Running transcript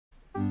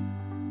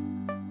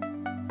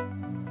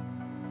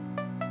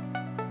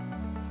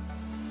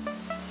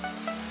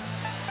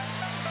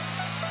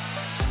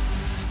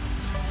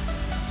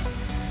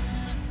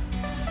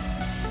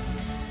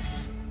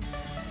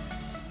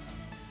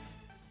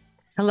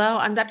Hello,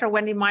 I'm Dr.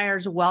 Wendy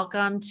Myers.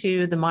 Welcome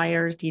to the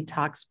Myers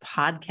Detox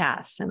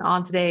Podcast. And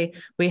on today,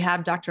 we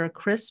have Dr.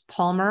 Chris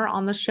Palmer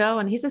on the show,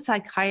 and he's a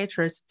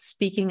psychiatrist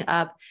speaking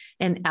up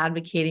and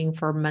advocating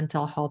for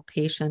mental health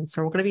patients.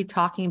 So we're going to be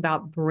talking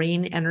about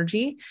brain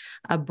energy,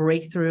 a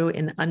breakthrough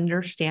in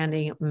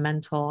understanding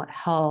mental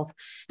health.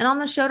 And on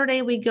the show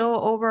today, we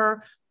go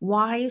over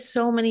why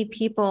so many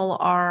people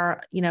are,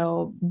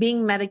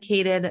 being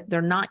medicated.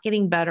 They're not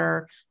getting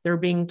better. They're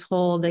being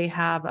told they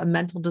have a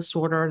mental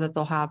disorder that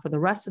they'll have for the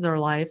rest of their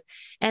life,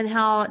 and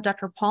how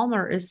Dr.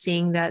 Palmer is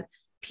seeing that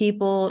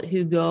people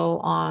who go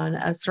on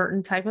a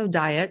certain type of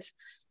diet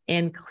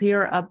and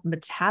clear up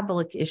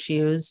metabolic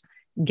issues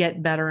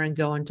get better and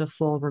go into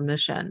full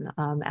remission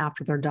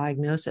after their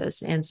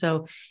diagnosis. And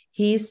so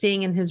he's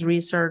seeing in his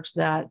research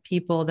that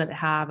people that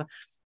have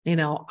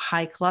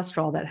high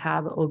cholesterol, that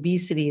have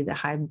obesity, that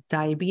have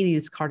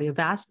diabetes,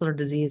 cardiovascular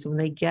disease, when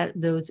they get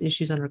those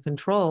issues under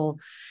control,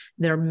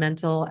 their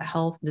mental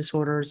health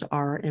disorders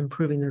are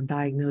improving, their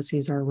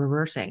diagnoses are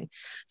reversing.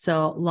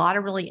 So a lot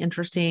of really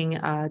interesting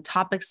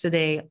topics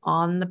today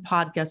on the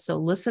podcast. So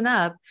listen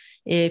up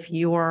if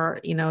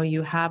you're,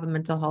 you have a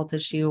mental health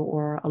issue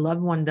or a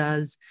loved one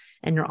does,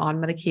 and you're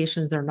on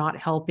medications, they're not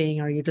helping,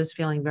 or you're just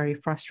feeling very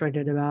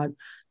frustrated about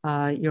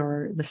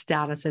the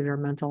status of your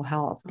mental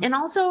health. And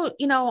also,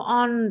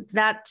 on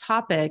that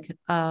topic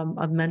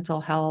of mental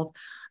health,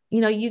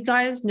 you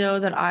guys know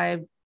that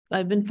I've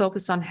been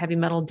focused on heavy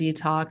metal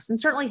detox, and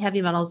certainly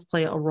heavy metals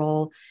play a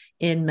role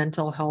in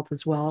mental health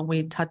as well. And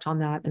we touch on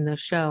that in the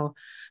show.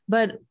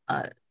 But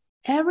not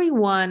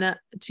everyone,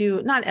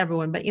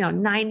 but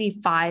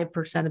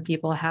 95% of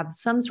people have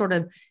some sort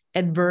of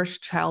adverse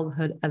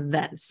childhood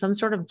event, some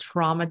sort of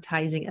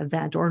traumatizing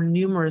event, or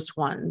numerous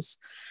ones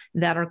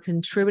that are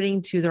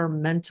contributing to their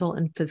mental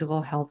and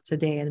physical health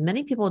today. And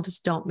many people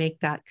just don't make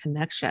that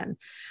connection.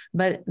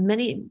 But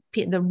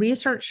the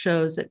research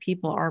shows that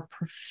people are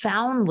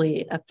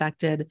profoundly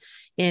affected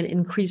in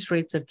increased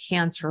rates of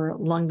cancer,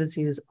 lung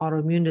disease,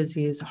 autoimmune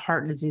disease,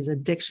 heart disease,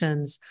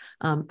 addictions,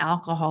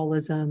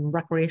 alcoholism,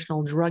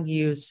 recreational drug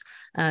use,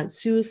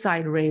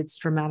 suicide rates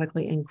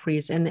dramatically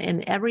increase, and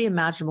every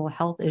imaginable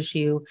health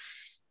issue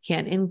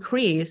can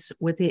increase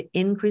with the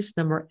increased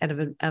number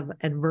of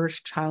adverse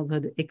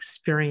childhood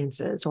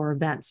experiences or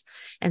events.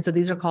 And so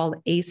these are called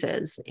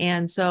ACEs.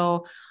 And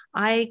so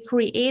I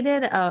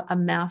created a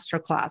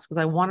masterclass because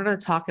I wanted to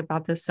talk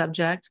about this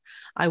subject.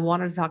 I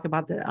wanted to talk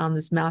about on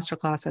this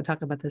masterclass. I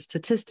talk about the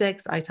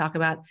statistics. I talk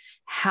about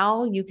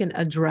how you can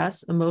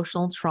address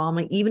emotional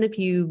trauma, even if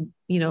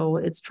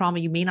it's trauma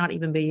you may not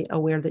even be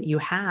aware that you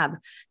have,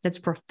 that's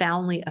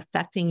profoundly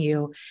affecting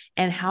you,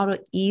 and how to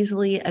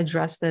easily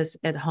address this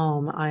at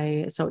home.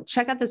 So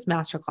check out this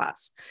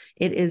masterclass.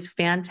 It is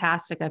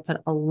fantastic. I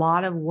put a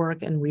lot of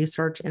work and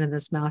research into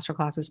this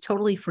masterclass. It's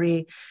totally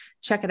free.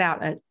 Check it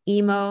out at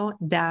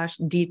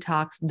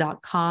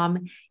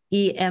emo-detox.com,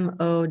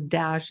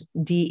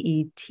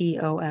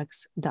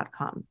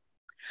 emo-detox.com.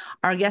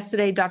 Our guest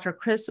today, Dr.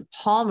 Chris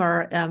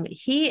Palmer,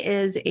 he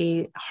is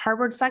a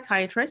Harvard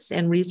psychiatrist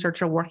and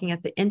researcher working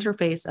at the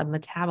interface of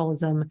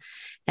metabolism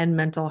and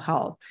mental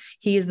health.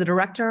 He is the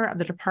director of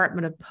the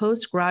Department of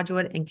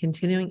Postgraduate and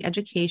Continuing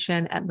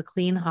Education at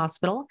McLean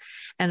Hospital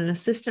and an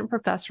assistant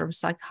professor of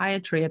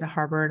psychiatry at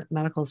Harvard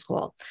Medical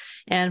School.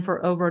 And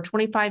for over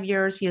 25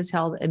 years, he has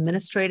held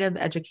administrative,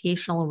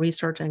 educational,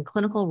 research, and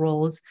clinical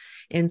roles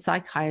in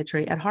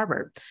psychiatry at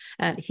Harvard.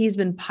 And he's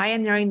been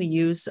pioneering the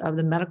use of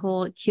the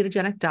medical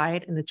ketogenic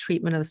diet in the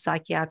treatment of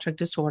psychiatric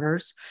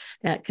disorders,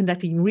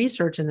 conducting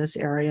research in this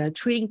area,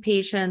 treating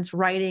patients,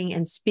 writing,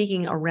 and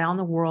speaking around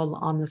the world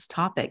on this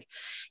topic.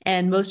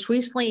 And most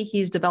recently,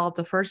 he's developed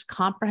the first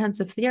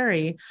comprehensive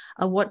theory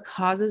of what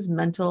causes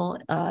mental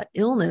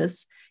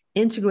illness,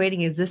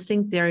 integrating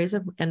existing theories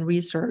and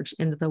research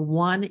into the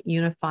one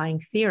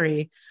unifying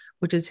theory,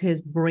 which is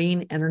his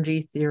brain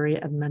energy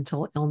theory of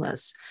mental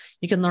illness.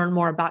 You can learn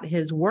more about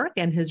his work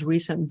and his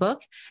recent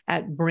book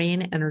at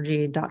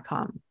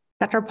brainenergy.com.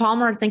 Dr.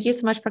 Palmer, thank you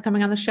so much for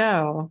coming on the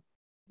show.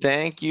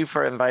 Thank you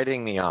for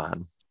inviting me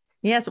on.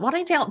 Yes. Why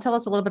don't you tell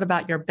us a little bit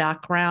about your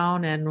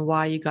background and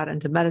why you got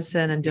into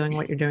medicine and doing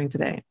what you're doing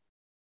today?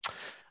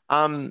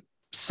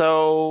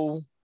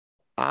 So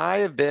I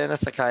have been a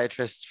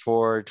psychiatrist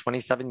for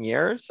 27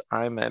 years.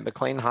 I'm at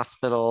McLean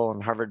Hospital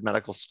and Harvard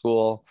Medical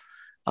School.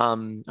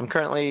 I'm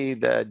currently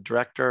the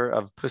director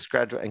of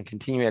postgraduate and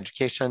continuing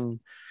education,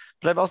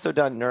 but I've also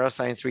done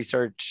neuroscience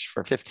research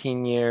for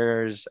 15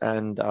 years.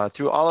 And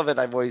through all of it,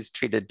 I've always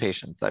treated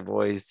patients. I've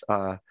always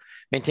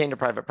maintained a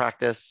private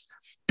practice,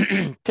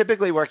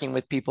 typically working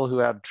with people who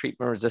have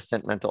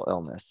treatment-resistant mental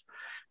illness,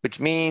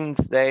 which means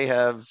they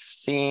have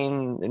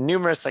seen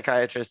numerous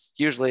psychiatrists,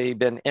 usually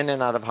been in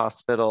and out of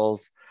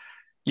hospitals,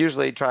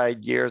 usually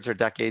tried years or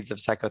decades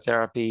of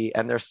psychotherapy,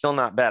 and they're still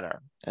not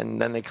better.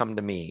 And then they come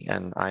to me,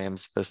 and I am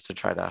supposed to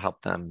try to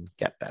help them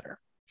get better.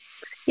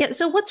 Yeah.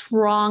 So what's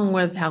wrong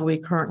with how we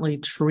currently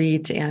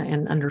treat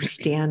and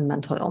understand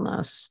mental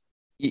illness?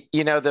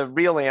 The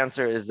real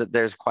answer is that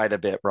there's quite a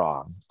bit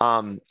wrong.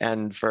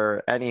 And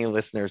for any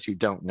listeners who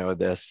don't know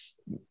this,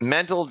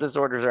 mental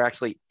disorders are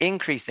actually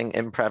increasing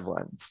in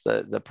prevalence.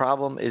 The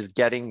problem is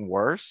getting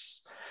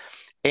worse.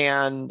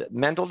 And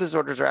mental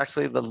disorders are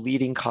actually the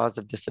leading cause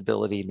of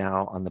disability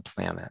now on the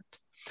planet.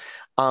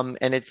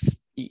 And it's,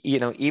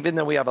 even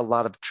though we have a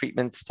lot of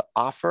treatments to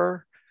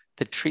offer,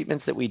 the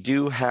treatments that we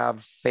do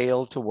have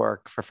fail to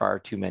work for far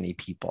too many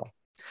people.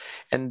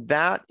 And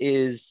that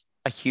is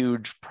a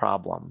huge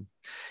problem.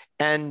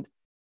 And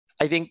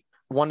I think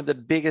one of the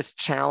biggest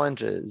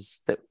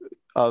challenges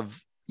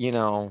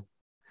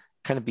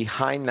kind of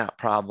behind that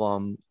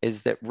problem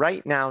is that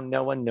right now,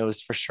 no one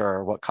knows for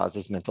sure what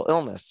causes mental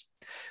illness.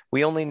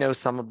 We only know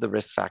some of the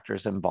risk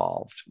factors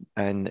involved,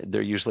 and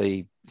they're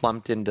usually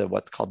lumped into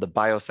what's called the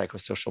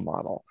biopsychosocial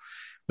model,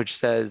 which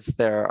says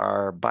there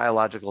are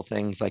biological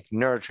things like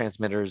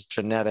neurotransmitters,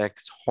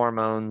 genetics,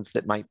 hormones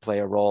that might play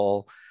a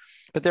role,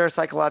 but there are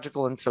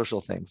psychological and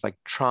social things like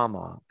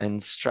trauma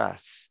and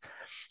stress.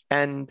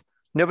 And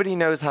nobody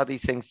knows how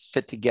these things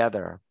fit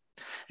together.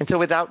 And so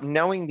without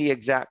knowing the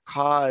exact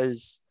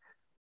cause,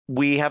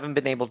 we haven't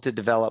been able to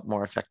develop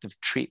more effective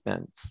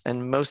treatments.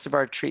 And most of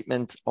our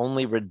treatments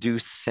only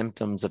reduce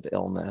symptoms of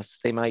illness.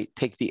 They might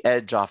take the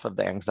edge off of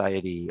the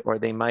anxiety, or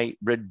they might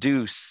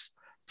reduce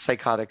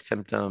psychotic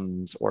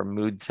symptoms or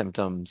mood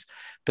symptoms,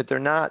 but they're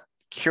not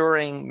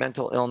curing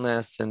mental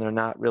illness, and they're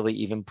not really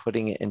even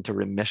putting it into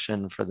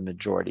remission for the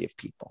majority of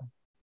people.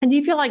 And do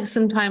you feel like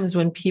sometimes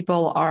when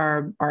people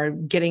are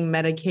getting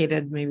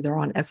medicated, maybe they're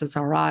on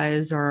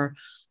SSRIs or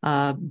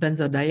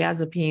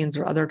benzodiazepines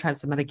or other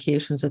types of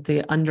medications, that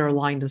the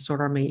underlying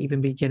disorder may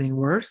even be getting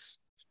worse?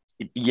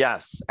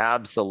 Yes,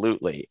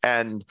 absolutely.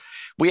 And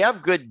we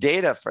have good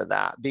data for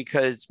that,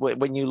 because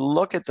when you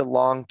look at the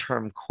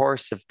long-term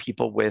course of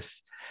people with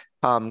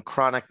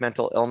chronic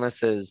mental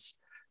illnesses,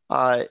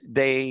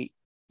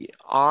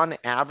 on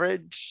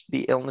average,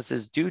 the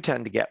illnesses do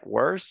tend to get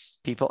worse.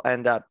 People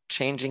end up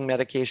changing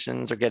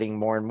medications or getting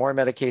more and more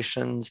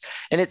medications.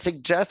 And it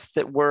suggests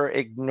that we're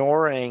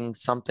ignoring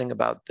something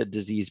about the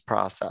disease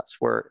process.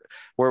 We're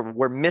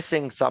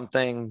missing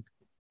something,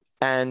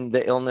 and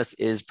the illness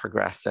is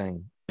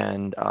progressing,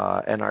 and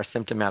our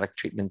symptomatic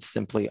treatments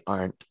simply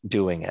aren't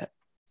doing it.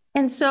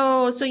 And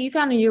so you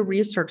found in your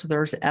research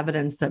there's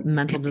evidence that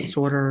mental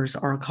disorders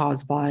are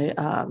caused by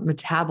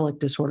metabolic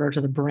disorder to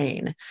the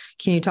brain.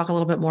 Can you talk a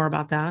little bit more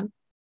about that?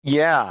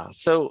 Yeah.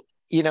 So,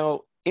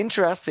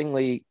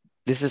 interestingly,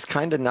 this is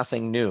kind of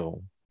nothing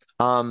new.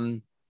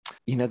 The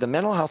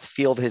mental health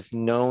field has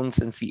known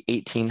since the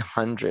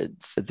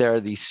 1800s that there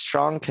are these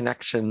strong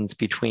connections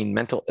between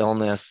mental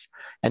illness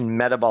and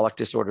metabolic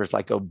disorders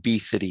like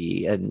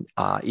obesity and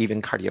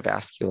even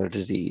cardiovascular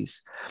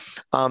disease.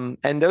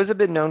 And those have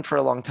been known for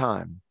a long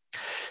time.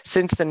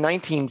 Since the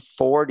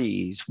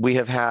 1940s, we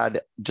have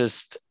had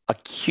just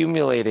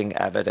accumulating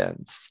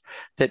evidence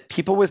that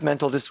people with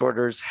mental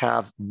disorders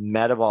have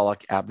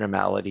metabolic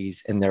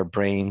abnormalities in their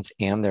brains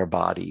and their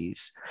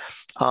bodies.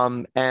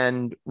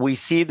 And we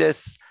see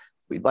this,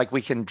 like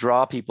we can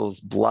draw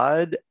people's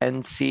blood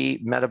and see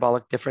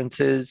metabolic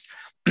differences.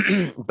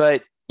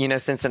 But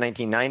since the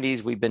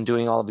 1990s, we've been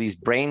doing all of these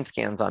brain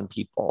scans on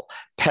people,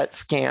 PET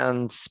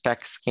scans,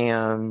 SPECT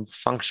scans,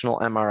 functional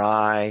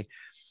MRI,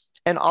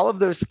 and all of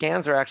those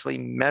scans are actually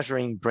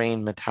measuring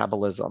brain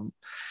metabolism.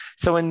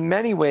 So in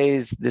many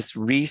ways, this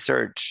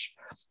research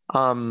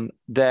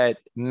that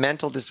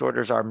mental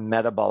disorders are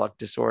metabolic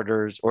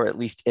disorders, or at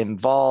least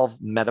involve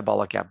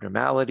metabolic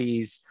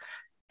abnormalities,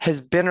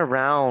 has been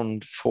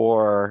around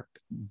for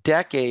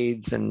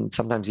decades and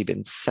sometimes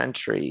even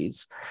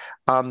centuries.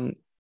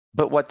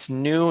 But what's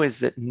new is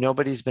that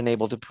nobody's been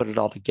able to put it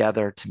all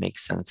together to make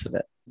sense of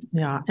it.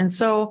 Yeah. And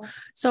so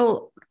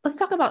let's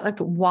talk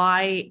about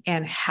why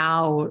and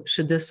how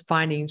should this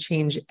finding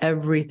change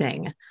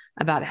everything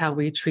about how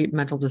we treat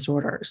mental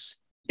disorders?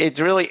 It's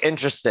really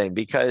interesting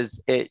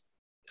because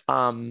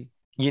some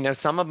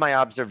of my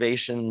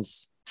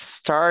observations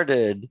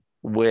started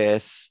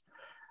with,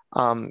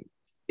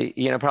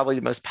 probably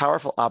the most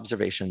powerful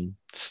observation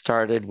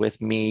started with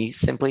me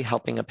simply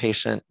helping a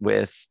patient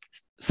with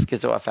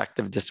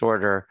schizoaffective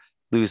disorder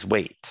lose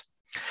weight.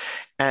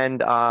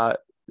 And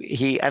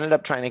he ended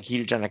up trying a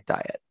ketogenic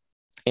diet.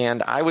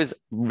 And I was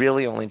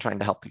really only trying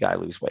to help the guy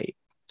lose weight.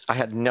 I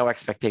had no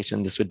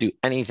expectation this would do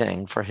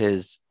anything for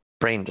his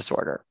brain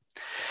disorder.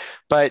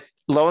 But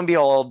lo and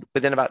behold,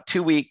 within about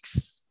 2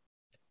 weeks,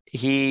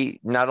 he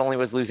not only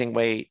was losing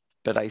weight,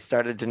 but I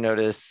started to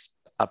notice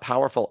a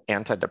powerful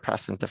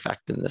antidepressant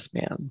effect in this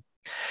man.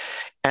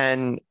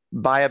 And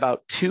by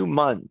about 2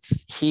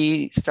 months,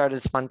 he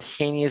started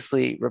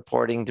spontaneously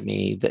reporting to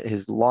me that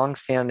his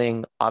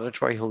longstanding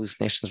auditory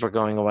hallucinations were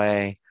going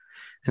away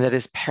and that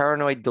his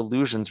paranoid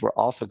delusions were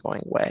also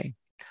going away.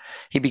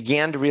 He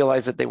began to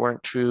realize that they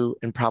weren't true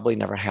and probably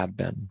never had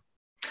been.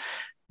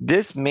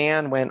 This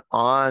man went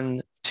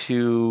on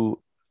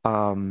to,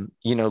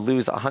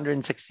 lose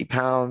 160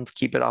 pounds,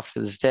 keep it off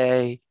to this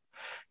day.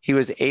 He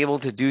was able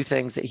to do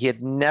things that he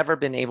had never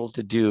been able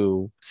to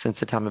do since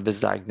the time of his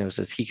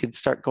diagnosis. He could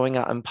start going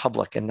out in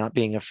public and not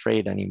being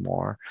afraid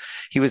anymore.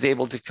 He was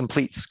able to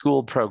complete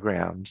school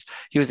programs.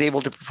 He was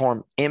able to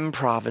perform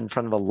improv in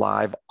front of a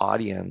live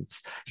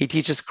audience. He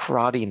teaches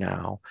karate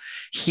now.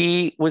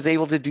 He was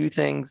able to do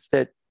things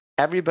that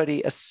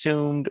everybody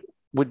assumed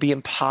would be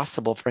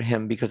impossible for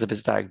him because of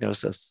his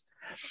diagnosis.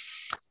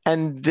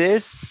 And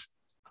this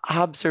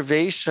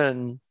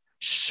observation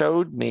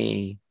showed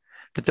me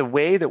that the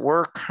way that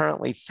we're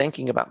currently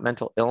thinking about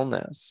mental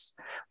illness,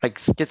 like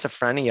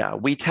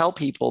schizophrenia, we tell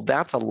people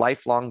that's a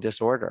lifelong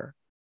disorder,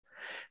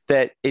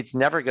 that it's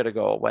never going to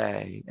go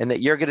away, and that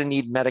you're going to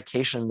need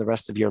medication the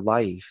rest of your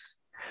life.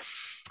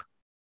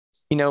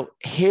 You know,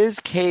 his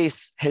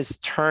case has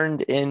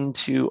turned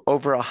into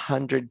over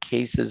 100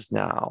 cases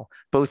now,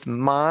 both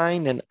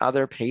mine and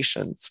other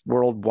patients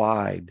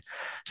worldwide,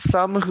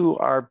 some who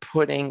are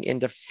putting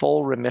into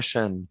full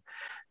remission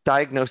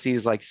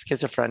diagnoses like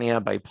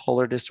schizophrenia,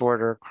 bipolar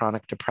disorder,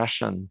 chronic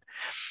depression.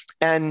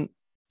 And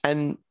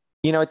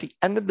you know, at the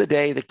end of the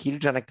day, the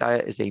ketogenic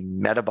diet is a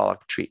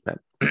metabolic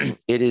treatment.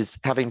 It is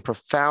having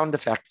profound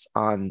effects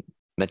on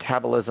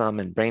metabolism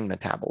and brain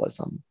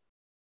metabolism.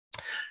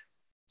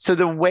 So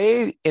the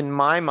way, in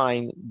my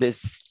mind,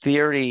 this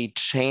theory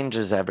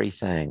changes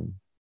everything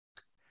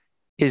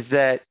is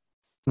that,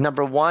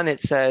 number one, it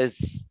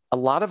says a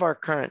lot of our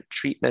current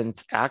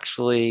treatments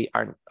actually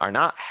are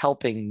not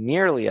helping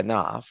nearly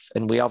enough.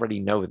 And we already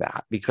know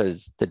that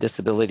because the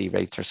disability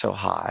rates are so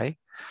high.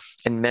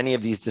 And many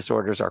of these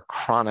disorders are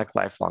chronic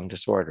lifelong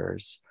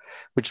disorders,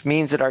 which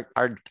means that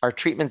our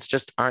treatments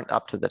just aren't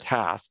up to the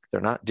task.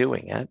 They're not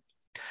doing it.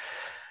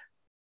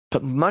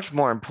 But much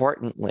more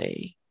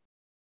importantly,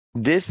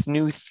 this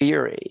new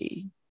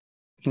theory,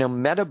 you know,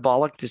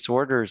 metabolic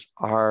disorders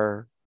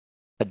are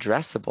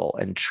addressable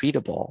and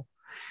treatable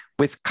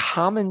with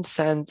common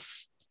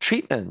sense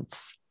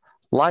treatments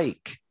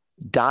like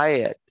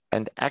diet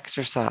and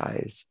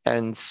exercise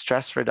and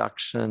stress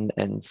reduction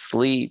and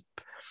sleep.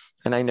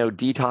 And I know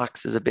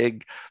detox is a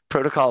big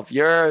protocol. If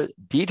you're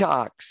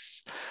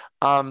detox,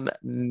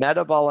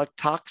 metabolic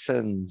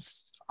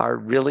toxins are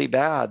really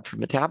bad for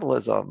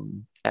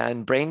metabolism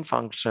and brain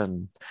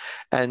function.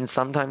 And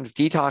sometimes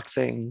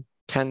detoxing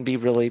can be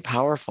really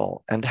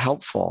powerful and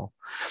helpful.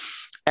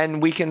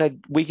 And we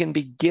can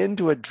begin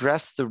to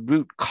address the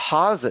root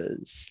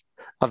causes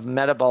of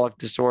metabolic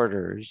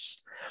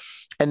disorders.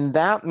 And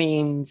that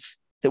means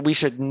that we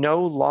should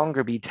no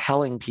longer be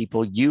telling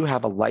people you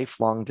have a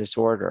lifelong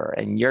disorder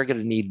and you're going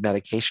to need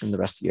medication the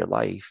rest of your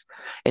life.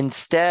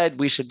 Instead,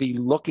 we should be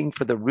looking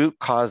for the root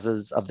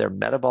causes of their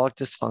metabolic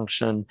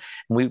dysfunction, and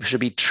we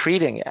should be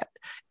treating it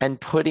and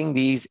putting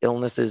these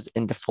illnesses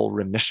into full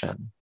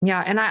remission.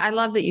 Yeah. And I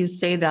love that you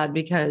say that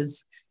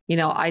because, you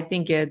know, I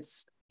think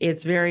it's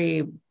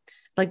very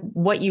like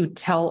what you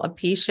tell a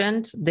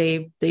patient,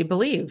 they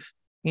believe.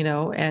 You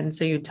know, and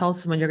so you tell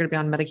someone you're going to be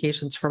on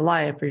medications for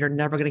life, or you're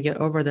never going to get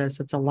over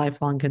this. It's a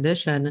lifelong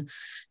condition.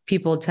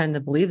 People tend to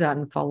believe that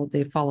and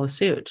follow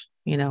suit,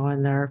 you know,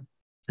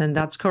 and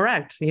that's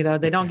correct. You know,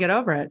 they don't get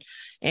over it.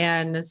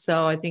 And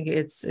so I think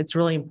it's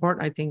really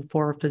important, I think,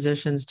 for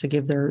physicians to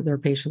give their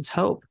patients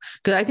hope,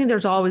 because I think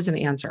there's always an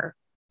answer.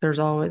 There's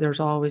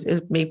always,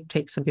 it may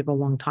take some people a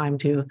long time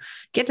to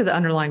get to the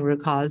underlying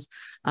root cause.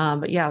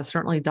 But yeah,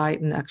 certainly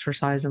diet and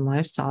exercise and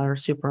lifestyle are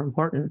super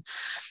important.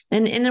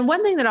 And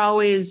one thing that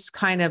always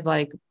kind of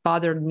like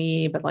bothered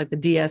me, but like the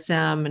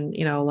DSM and,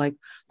 you know, like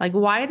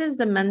why does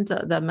the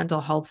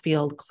mental health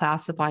field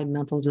classify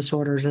mental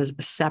disorders as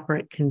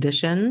separate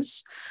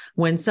conditions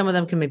when some of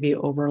them can maybe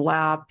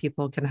overlap?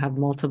 People can have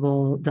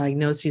multiple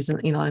diagnoses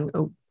and, you know, and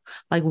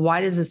like,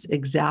 why does this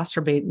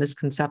exacerbate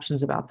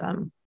misconceptions about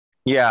them?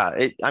 Yeah,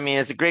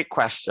 it's a great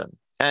question.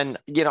 And,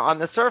 you know, on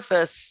the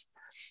surface,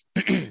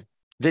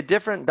 the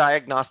different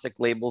diagnostic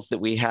labels that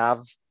we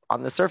have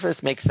on the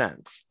surface make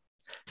sense.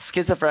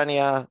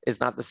 Schizophrenia is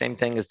not the same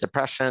thing as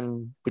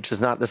depression, which is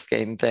not the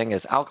same thing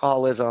as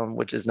alcoholism,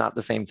 which is not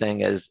the same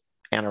thing as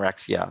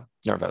anorexia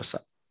nervosa.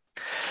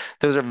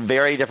 Those are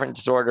very different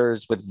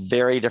disorders with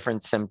very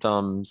different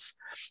symptoms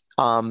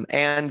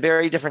and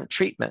very different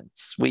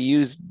treatments. We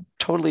use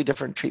totally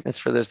different treatments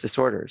for those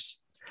disorders.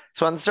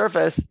 So on the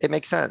surface, it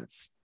makes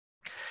sense.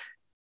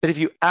 But if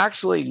you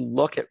actually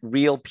look at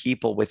real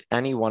people with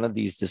any one of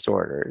these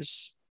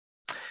disorders,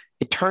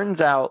 it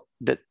turns out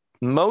that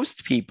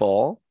most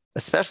people,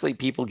 especially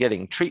people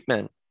getting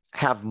treatment,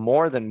 have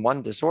more than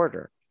one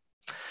disorder.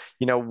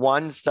 You know,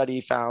 one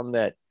study found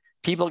that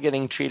people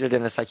getting treated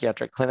in a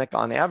psychiatric clinic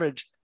on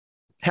average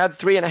had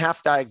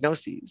 3.5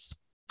 diagnoses.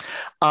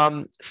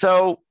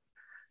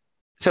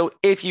 So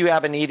if you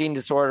have an eating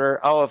disorder,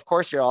 of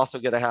course, you're also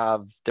going to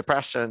have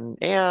depression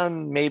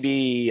and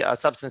maybe a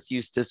substance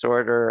use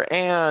disorder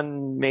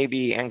and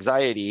maybe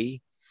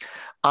anxiety.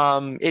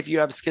 If you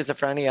have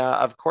schizophrenia,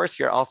 of course,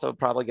 you're also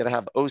probably going to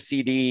have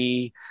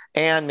OCD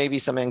and maybe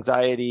some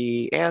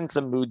anxiety and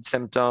some mood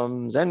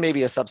symptoms and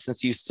maybe a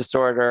substance use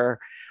disorder.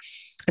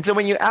 And so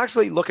when you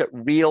actually look at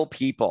real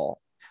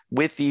people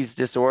with these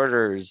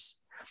disorders,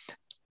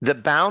 the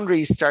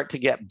boundaries start to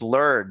get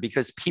blurred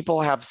because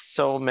people have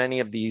so many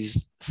of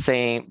these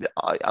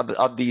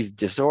of these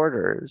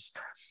disorders.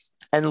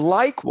 And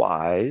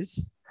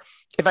likewise,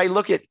 if I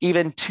look at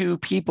even two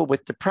people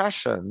with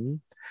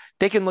depression,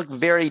 they can look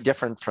very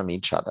different from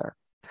each other.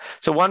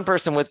 So one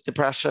person with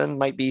depression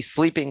might be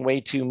sleeping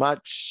way too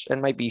much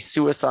and might be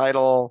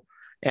suicidal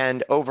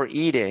and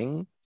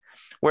overeating,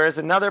 whereas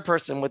another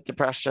person with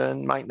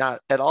depression might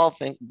not at all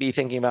be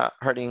thinking about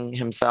hurting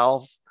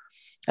himself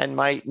and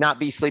might not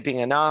be sleeping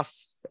enough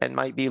and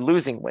might be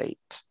losing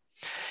weight.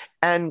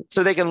 And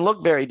so they can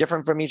look very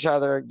different from each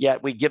other,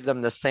 yet we give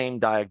them the same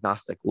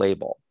diagnostic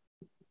label.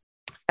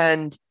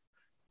 And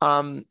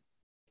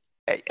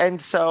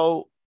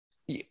so,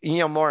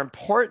 more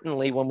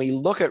importantly, when we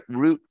look at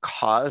root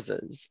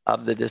causes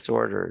of the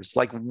disorders,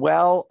 like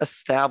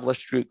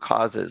well-established root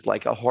causes,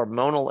 like a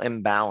hormonal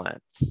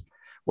imbalance,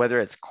 whether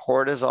it's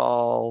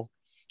cortisol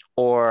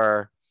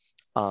or,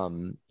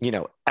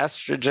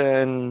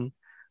 estrogen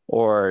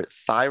or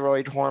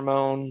thyroid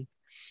hormone,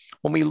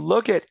 when we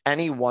look at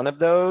any one of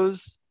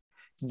those,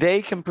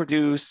 they can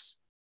produce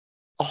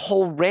a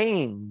whole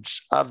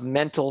range of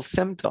mental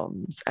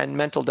symptoms and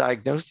mental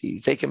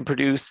diagnoses. They can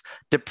produce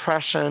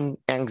depression,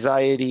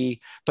 anxiety,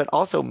 but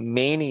also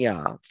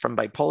mania from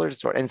bipolar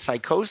disorder and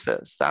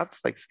psychosis.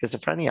 That's like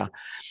schizophrenia.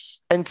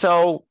 And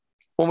so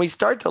when we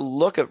start to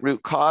look at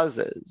root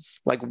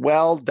causes, like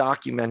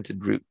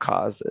well-documented root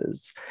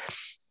causes,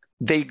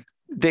 they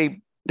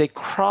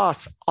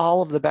cross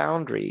all of the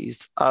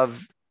boundaries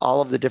of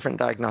all of the different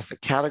diagnostic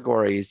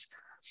categories,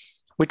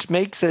 which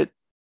makes it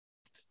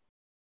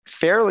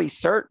fairly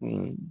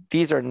certain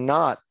these are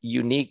not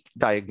unique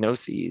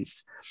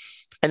diagnoses.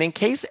 And in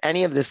case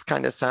any of this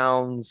kind of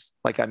sounds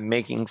like I'm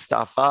making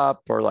stuff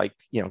up or like,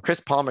 Chris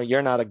Palmer,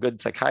 you're not a good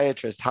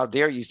psychiatrist, how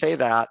dare you say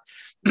that?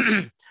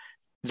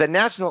 The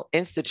National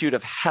Institute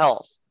of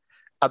Health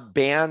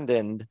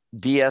abandoned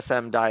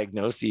DSM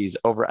diagnoses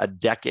over a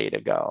decade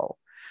ago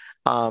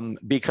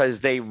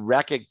because they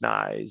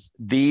recognize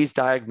these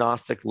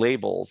diagnostic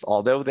labels,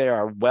 although they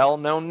are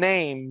well-known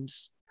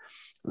names.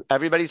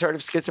 Everybody's heard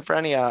of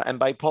schizophrenia and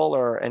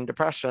bipolar and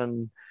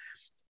depression.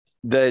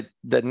 The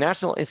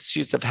National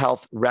Institutes of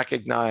Health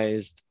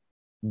recognized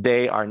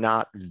they are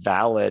not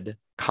valid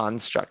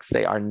constructs.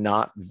 They are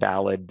not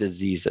valid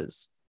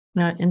diseases.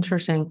 Yeah,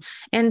 interesting.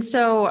 And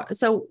so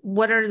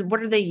what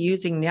are they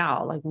using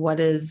now? Like, what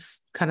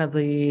is kind of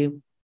the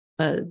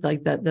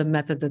the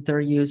method that they're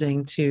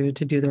using to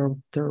do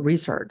their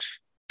research?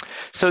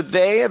 So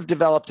they have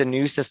developed a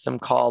new system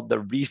called the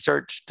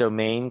Research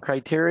Domain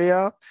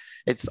Criteria.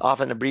 It's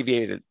often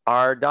abbreviated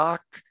RDoC.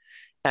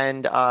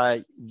 And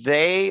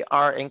they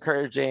are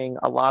encouraging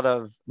a lot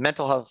of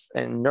mental health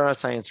and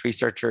neuroscience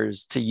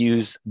researchers to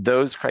use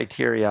those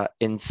criteria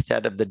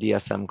instead of the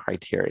DSM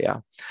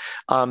criteria.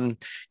 And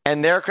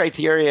their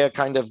criteria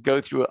kind of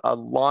go through a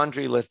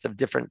laundry list of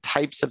different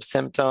types of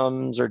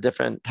symptoms or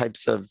different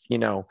types of,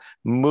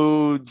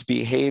 moods,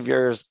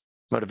 behaviors,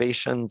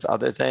 motivations,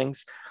 other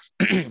things.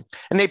 And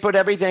they put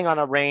everything on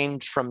a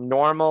range from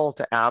normal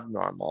to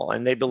abnormal.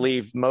 And they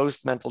believe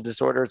most mental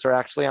disorders are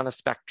actually on a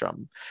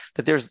spectrum,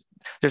 that there's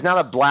not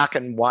a black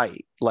and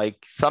white.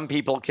 Like some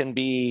people can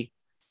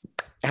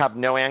have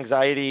no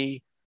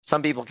anxiety.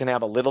 Some people can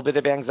have a little bit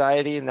of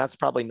anxiety, and that's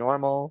probably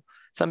normal.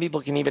 Some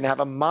people can even have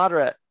a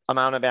moderate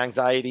amount of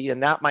anxiety,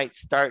 and that might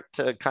start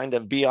to kind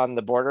of be on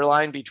the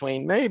borderline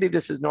between maybe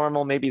this is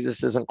normal, maybe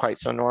this isn't quite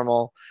so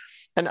normal.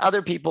 And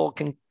other people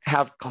can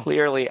have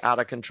clearly out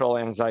of control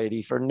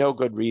anxiety for no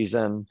good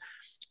reason,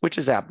 which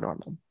is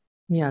abnormal.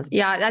 Yes.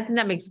 Yeah. I think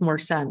that makes more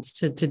sense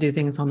to do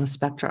things on a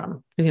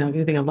spectrum. If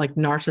you think of like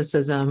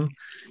narcissism,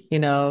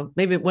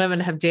 maybe women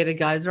have dated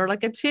guys that are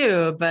like a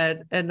 2,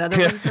 and other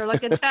ones are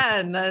like a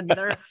 10, and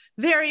they're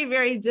very,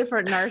 very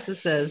different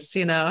narcissists,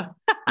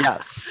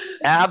 Yes,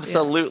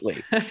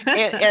 absolutely.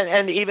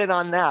 And even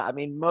on that, I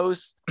mean,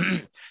 most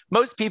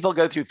people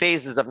go through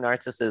phases of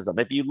narcissism.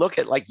 If you look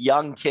at like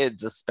young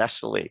kids,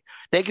 especially,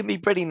 they can be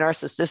pretty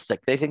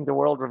narcissistic. They think the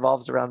world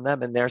revolves around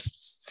them and they're,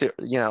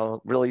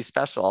 really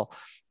special.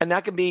 And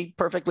that can be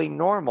perfectly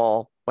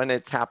normal when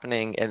it's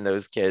happening in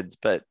those kids.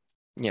 But,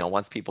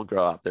 once people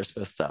grow up, they're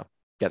supposed to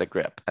get a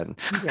grip and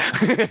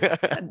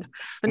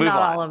but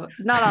not all of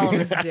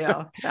us do.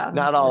 Yeah,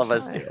 not all of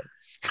us do.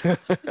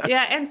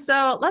 Yeah. And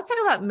so let's talk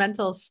about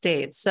mental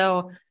states.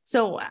 So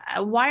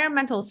why are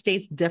mental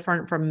states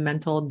different from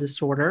mental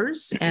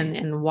disorders?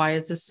 And why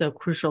is this so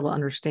crucial to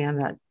understand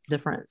that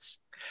difference?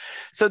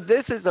 So I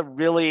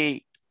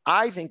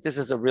think this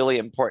is a really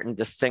important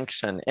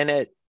distinction. And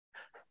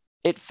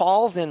it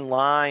falls in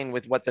line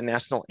with what the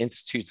National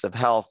Institutes of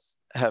Health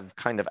have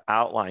kind of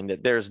outlined,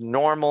 that there's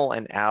normal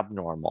and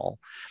abnormal.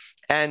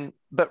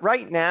 But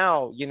right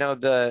now,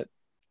 the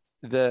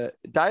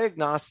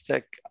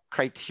diagnostic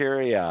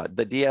criteria,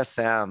 the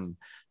DSM,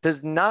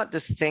 does not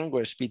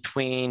distinguish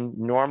between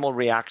normal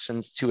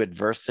reactions to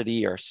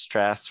adversity or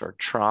stress or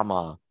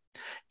trauma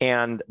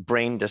and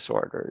brain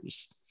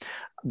disorders.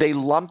 They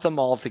lump them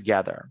all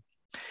together.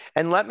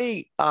 And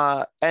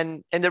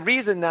and the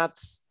reason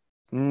that's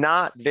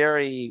not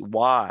very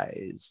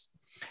wise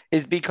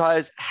is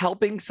because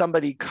helping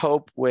somebody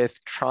cope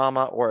with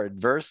trauma or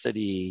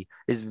adversity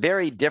is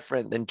very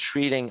different than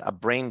treating a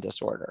brain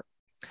disorder.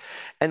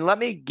 And let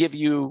me give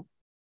you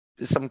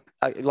some,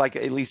 like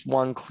at least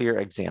one clear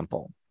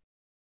example.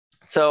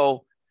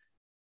 So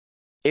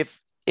if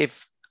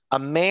a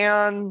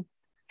man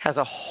has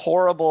a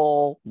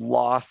horrible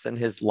loss in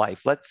his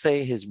life, let's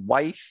say his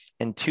wife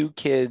and 2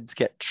 kids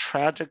get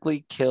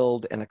tragically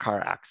killed in a car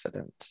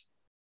accident,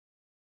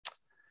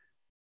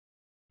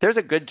 there's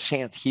a good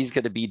chance he's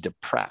going to be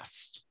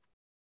depressed,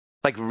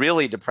 like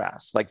really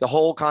depressed, like the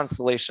whole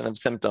constellation of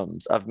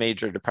symptoms of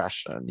major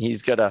depression.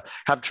 He's going to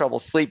have trouble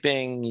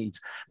sleeping. He's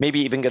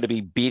maybe even going to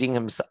be beating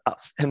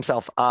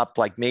himself up,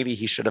 like maybe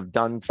he should have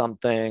done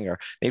something, or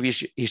maybe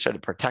he should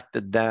have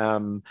protected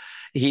them.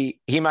 He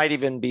might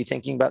even be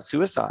thinking about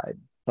suicide.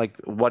 Like,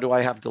 what do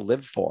I have to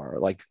live for?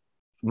 Like,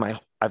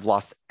 I've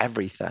lost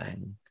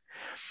everything.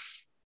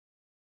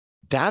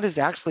 That is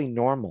actually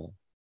normal.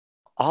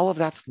 All of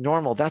that's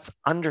normal. That's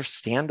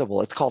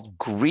understandable. It's called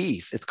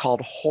grief. It's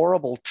called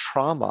horrible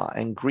trauma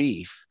and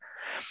grief.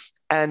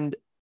 And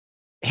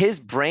his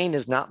brain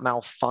is not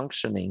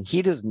malfunctioning.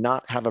 He does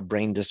not have a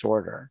brain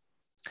disorder.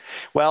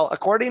 Well,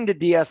 according to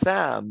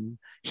DSM,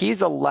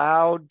 he's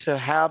allowed to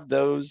have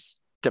those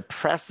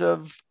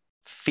depressive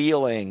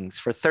feelings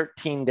for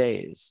 13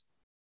 days.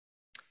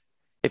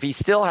 If he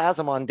still has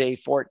them on day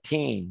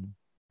 14,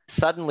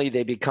 suddenly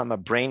they become a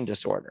brain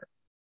disorder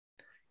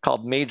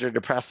called major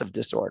depressive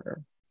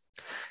disorder.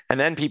 And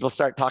then people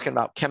start talking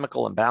about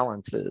chemical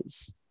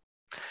imbalances.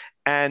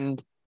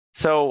 And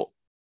so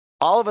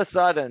all of a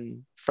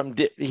sudden,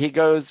 he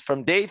goes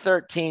from day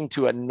 13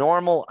 to a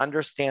normal,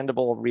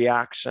 understandable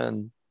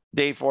reaction.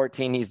 Day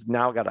 14, he's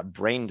now got a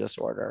brain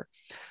disorder.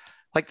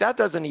 Like, that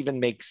doesn't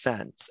even make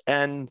sense.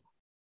 And,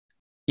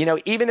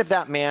 even if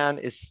that man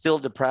is still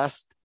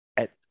depressed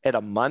at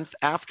a month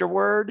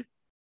afterward,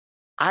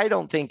 I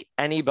don't think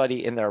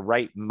anybody in their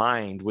right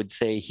mind would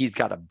say he's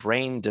got a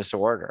brain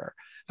disorder.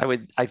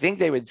 I think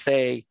they would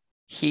say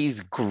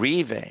he's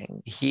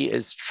grieving. He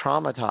is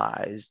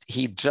traumatized.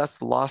 He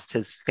just lost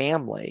his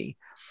family.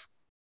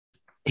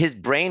 His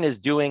brain is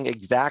doing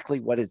exactly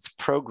what it's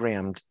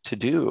programmed to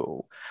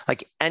do.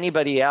 Like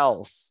anybody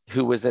else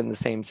who was in the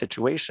same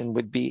situation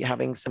would be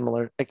having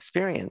similar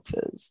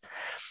experiences.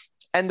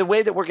 And the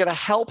way that we're going to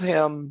help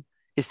him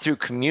is through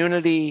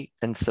community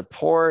and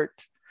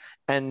support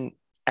and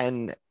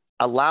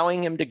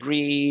allowing him to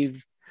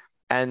grieve,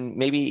 and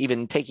maybe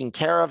even taking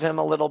care of him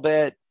a little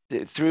bit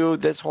through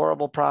this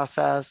horrible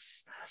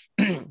process.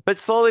 But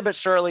slowly but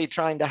surely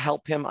trying to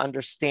help him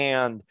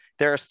understand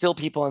there are still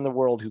people in the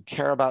world who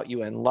care about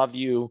you and love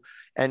you,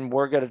 and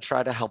we're going to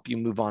try to help you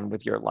move on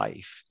with your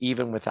life,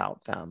 even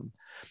without them.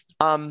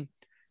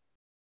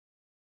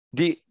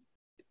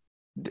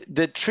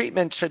 The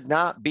treatment should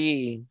not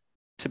be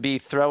to be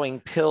throwing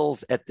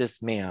pills at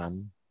this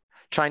man,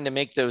 trying to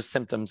make those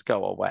symptoms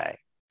go away.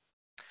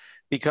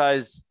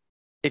 Because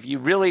if you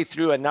really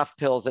threw enough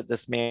pills at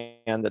this man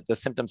that the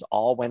symptoms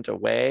all went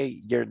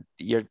away,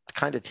 you're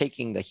kind of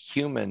taking the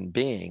human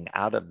being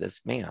out of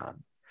this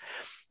man.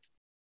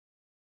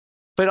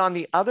 But on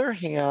the other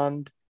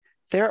hand,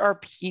 there are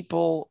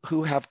people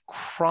who have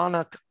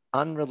chronic,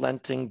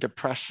 unrelenting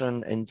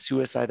depression and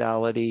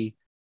suicidality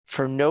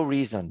for no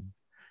reason.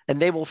 And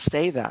they will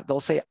say that. They'll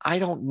say, I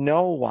don't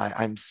know why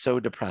I'm so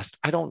depressed.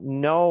 I don't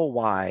know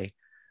why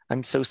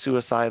I'm so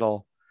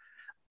suicidal.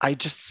 I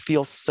just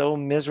feel so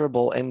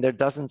miserable, and there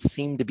doesn't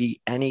seem to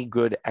be any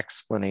good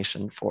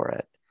explanation for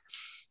it.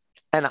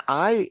 And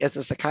I, as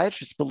a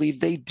psychiatrist, believe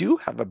they do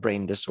have a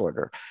brain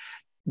disorder.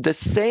 The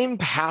same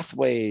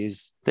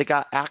pathways that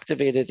got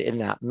activated in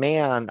that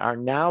man are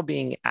now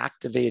being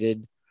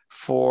activated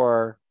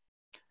for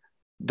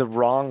the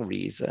wrong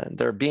reason.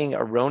 They're being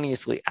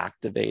erroneously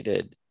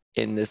activated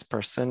in this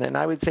person. And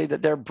I would say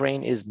that their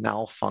brain is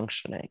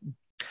malfunctioning.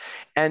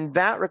 And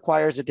that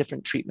requires a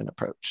different treatment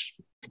approach.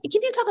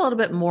 Can you talk a little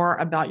bit more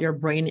about your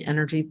brain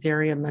energy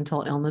theory of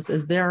mental illness?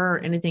 Is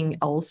there anything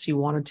else you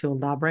wanted to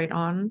elaborate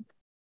on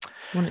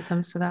when it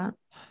comes to that?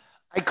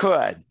 I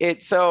could.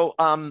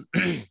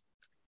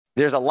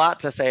 There's a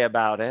lot to say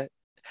about it.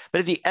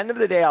 But at the end of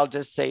the day, I'll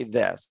just say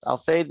this. I'll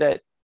say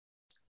that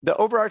the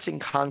overarching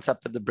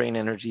concept of the brain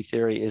energy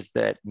theory is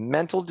that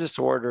mental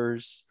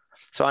disorders,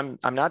 so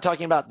I'm not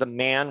talking about the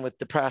man with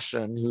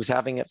depression who's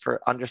having it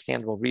for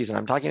understandable reason.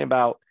 I'm talking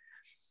about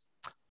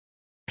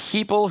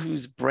people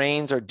whose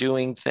brains are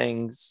doing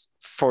things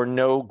for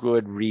no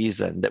good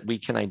reason that we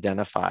can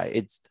identify.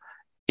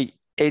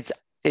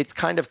 It's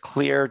kind of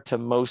clear to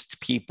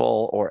most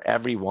people or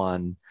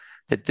everyone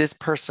that this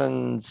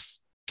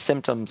person's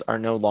symptoms are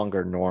no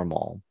longer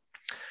normal.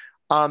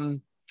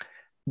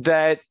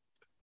 That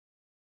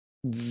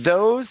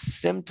those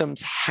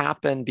symptoms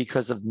happen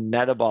because of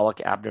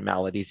metabolic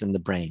abnormalities in the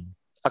brain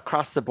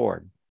across the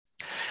board.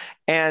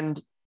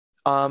 And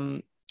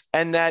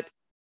that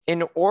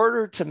in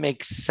order to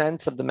make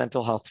sense of the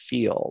mental health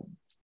field,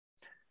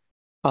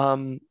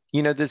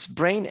 this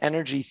brain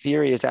energy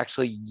theory is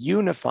actually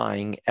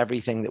unifying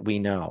everything that we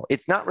know.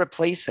 It's not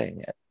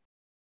replacing it.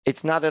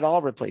 It's not at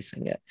all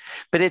replacing it,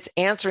 but it's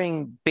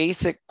answering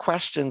basic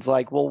questions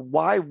like, well,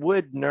 why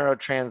would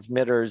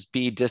neurotransmitters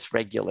be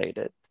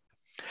dysregulated?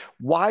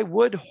 Why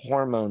would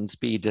hormones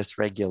be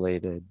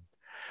dysregulated?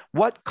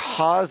 What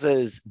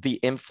causes the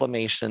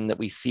inflammation that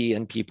we see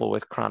in people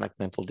with chronic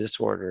mental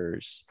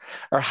disorders?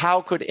 Or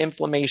how could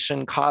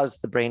inflammation cause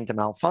the brain to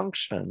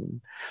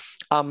malfunction?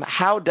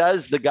 How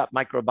does the gut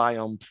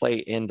microbiome play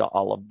into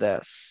all of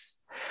this?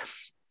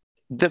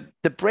 The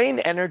brain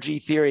energy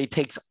theory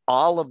takes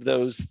all of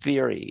those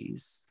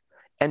theories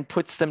and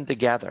puts them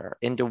together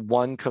into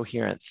one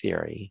coherent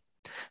theory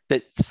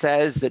that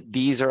says that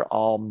these are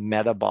all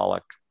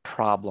metabolic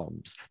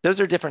problems. Those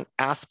are different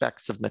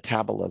aspects of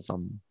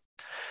metabolism.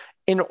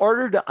 In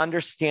order to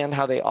understand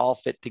how they all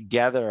fit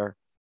together,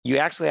 you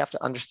actually have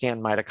to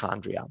understand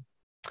mitochondria.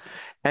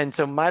 And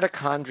so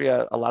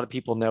mitochondria, a lot of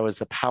people know, is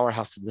the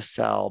powerhouse of the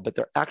cell, but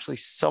they're actually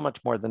so much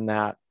more than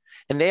that.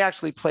 And they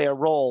actually play a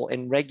role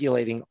in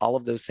regulating all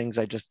of those things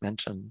I just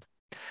mentioned.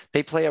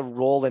 They play a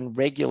role in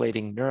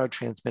regulating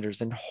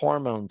neurotransmitters and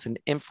hormones and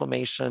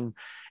inflammation.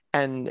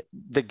 And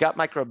the gut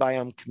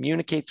microbiome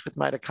communicates with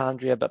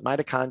mitochondria, but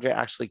mitochondria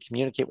actually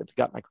communicate with the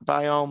gut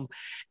microbiome.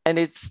 And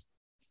it's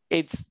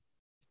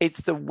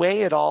the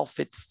way it all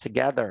fits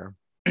together.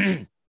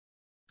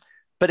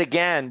 But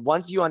again,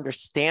 once you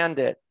understand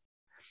it,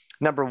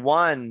 number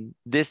one,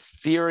 this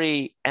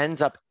theory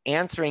ends up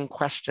answering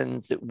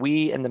questions that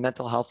we in the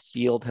mental health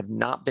field have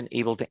not been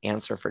able to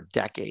answer for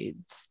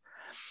decades.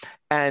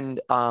 And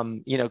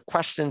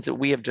questions that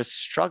we have just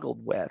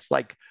struggled with,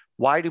 like,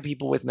 why do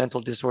people with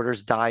mental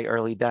disorders die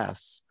early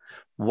deaths?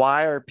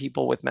 Why are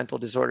people with mental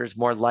disorders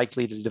more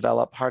likely to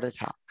develop heart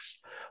attacks?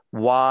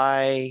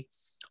 Why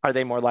are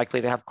they more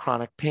likely to have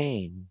chronic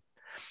pain?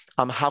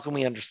 How can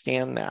we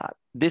understand that?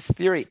 This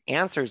theory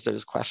answers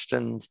those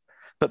questions,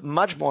 but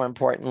much more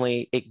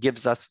importantly, it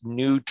gives us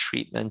new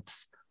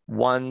treatments,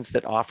 ones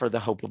that offer the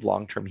hope of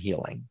long-term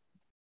healing.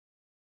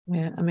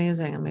 Yeah,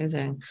 amazing,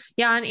 amazing.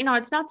 Yeah, and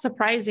it's not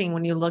surprising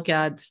when you look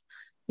at,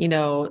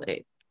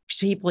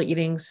 people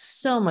eating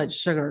so much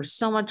sugar,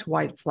 so much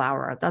white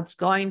flour, that's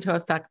going to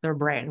affect their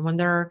brain. When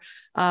they're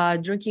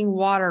drinking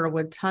water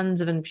with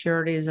tons of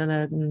impurities in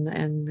it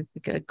and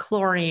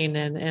chlorine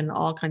and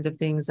all kinds of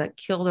things that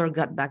kill their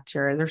gut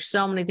bacteria. There's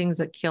so many things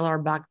that kill our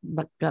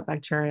gut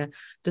bacteria,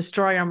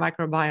 destroy our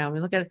microbiome. We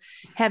look at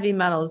heavy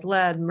metals,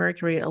 lead,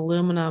 mercury,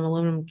 aluminum.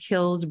 Aluminum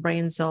kills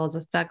brain cells,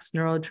 affects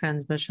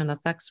neurotransmission,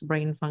 affects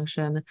brain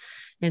function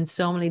in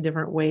so many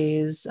different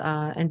ways,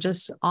 and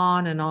just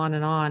on and on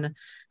and on.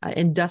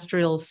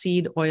 Industrial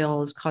seed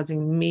oil is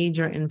causing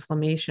major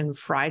inflammation,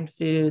 fried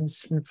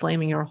foods,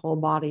 inflaming your whole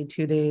body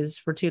 2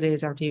 days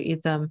after you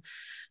eat them.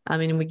 I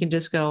mean, we can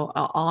just go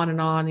on and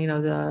on,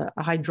 the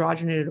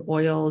hydrogenated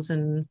oils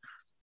and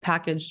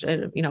packaged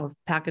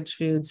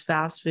foods,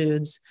 fast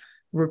foods,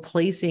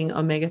 replacing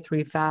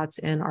omega-3 fats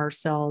in our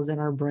cells and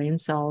our brain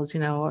cells.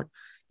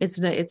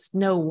 It's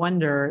no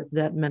wonder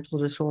that mental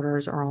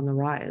disorders are on the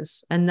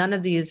rise. And none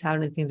of these have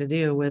anything to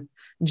do with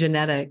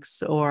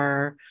genetics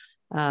or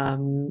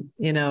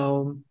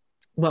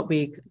what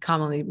we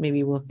commonly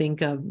maybe will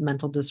think of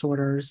mental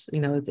disorders.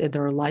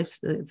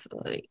 It's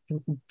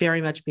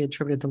very much be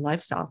attributed to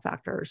lifestyle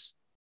factors.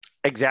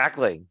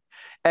 Exactly.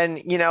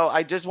 And,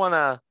 I just want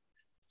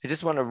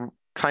to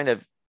kind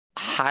of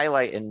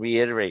highlight and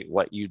reiterate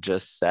what you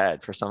just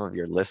said for some of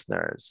your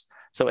listeners.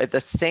 So at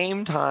the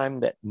same time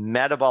that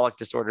metabolic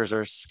disorders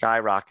are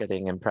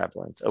skyrocketing in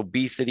prevalence,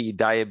 obesity,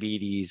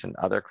 diabetes, and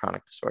other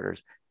chronic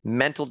disorders,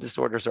 mental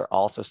disorders are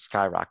also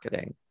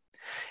skyrocketing.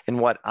 And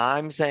what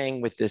I'm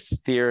saying with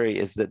this theory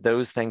is that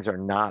those things are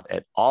not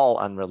at all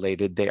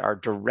unrelated. They are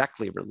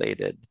directly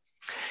related.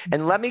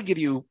 And let me give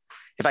you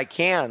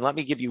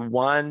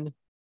one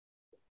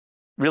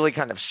really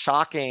kind of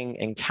shocking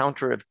and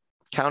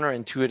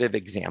counterintuitive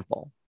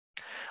example.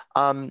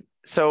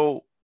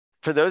 So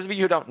for those of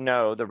you who don't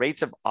know, the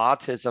rates of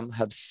autism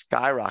have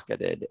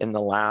skyrocketed in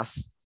the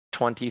last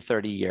 20,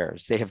 30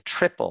 years. They have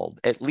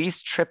at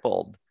least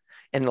tripled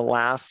in the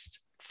last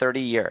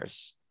 30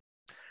 years.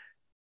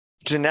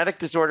 Genetic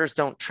disorders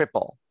don't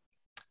triple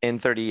in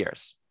 30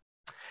 years.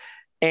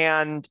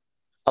 And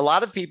a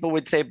lot of people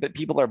would say, but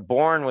people are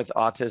born with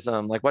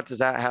autism. Like, what does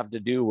that have to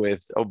do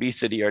with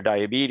obesity or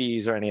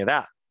diabetes or any of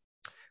that?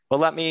 Well,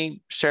 let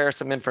me share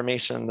some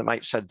information that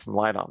might shed some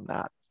light on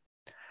that.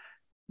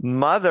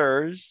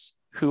 Mothers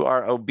who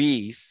are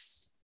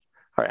obese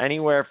are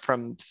anywhere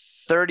from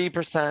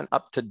 30%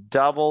 up to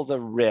double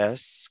the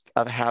risk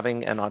of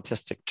having an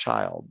autistic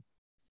child.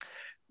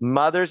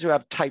 Mothers who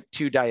have type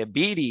 2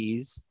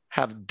 diabetes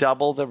have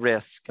double the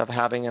risk of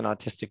having an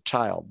autistic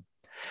child.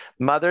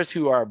 Mothers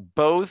who are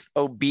both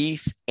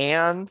obese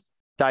and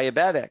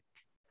diabetic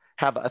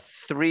have a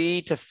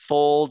 3 to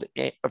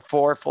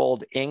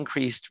 4-fold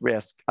increased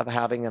risk of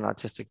having an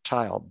autistic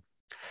child.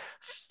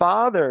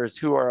 Fathers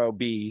who are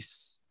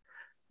obese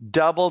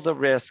double the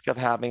risk of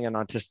having an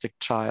autistic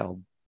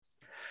child.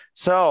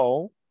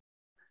 So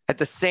at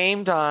the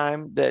same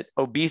time that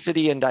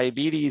obesity and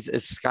diabetes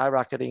is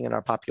skyrocketing in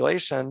our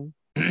population,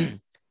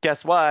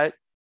 guess what?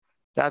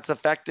 That's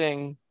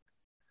affecting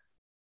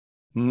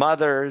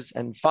mothers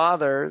and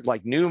fathers,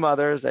 like new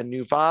mothers and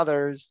new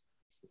fathers,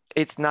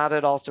 it's not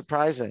at all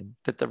surprising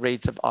that the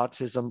rates of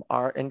autism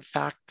are in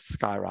fact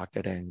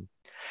skyrocketing.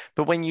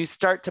 But when you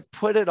start to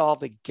put it all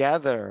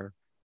together,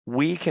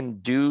 we can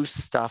do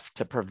stuff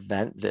to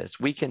prevent this.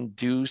 We can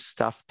do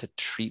stuff to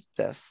treat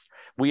this.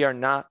 We are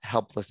not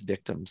helpless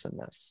victims in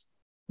this.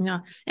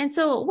 Yeah. And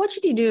so what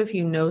should you do if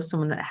you know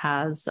someone that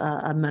has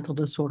a mental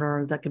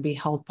disorder that could be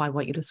helped by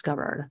what you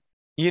discovered?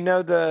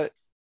 The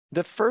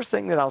first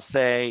thing that I'll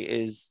say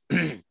is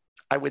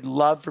I would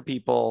love for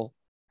people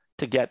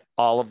to get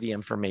all of the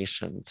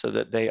information so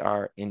that they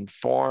are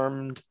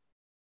informed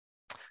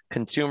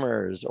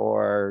consumers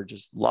or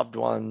just loved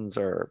ones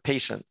or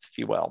patients, if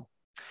you will.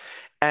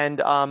 And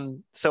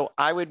so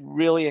I would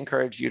really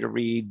encourage you to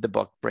read the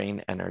book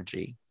Brain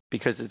Energy,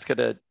 because it's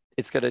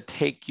gonna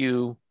take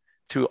you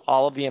through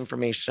all of the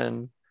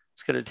information.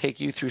 It's gonna take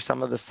you through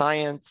some of the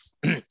science.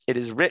 It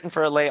is written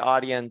for a lay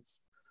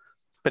audience,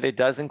 but it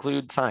does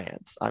include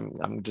science.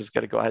 I'm just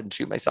gonna go ahead and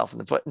shoot myself in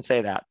the foot and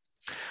say that.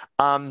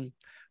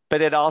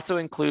 But it also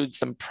includes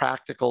some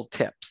practical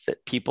tips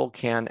that people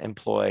can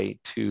employ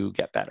to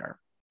get better.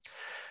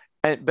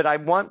 But I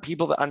want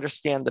people to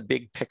understand the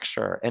big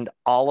picture and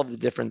all of the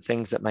different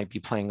things that might be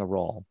playing a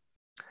role.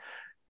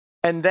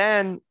 And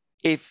then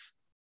if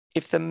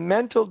the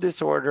mental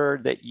disorder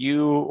that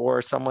you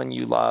or someone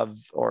you love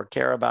or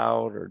care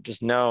about or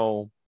just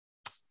know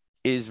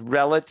is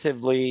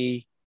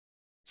relatively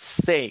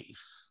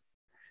safe,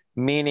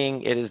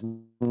 meaning it is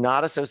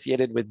not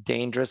associated with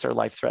dangerous or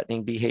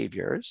life-threatening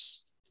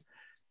behaviors,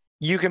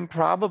 you can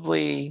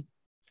probably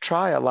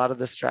try a lot of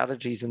the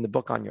strategies in the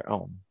book on your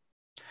own.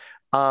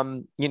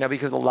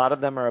 Because a lot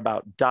of them are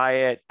about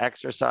diet,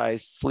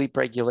 exercise, sleep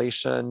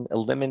regulation,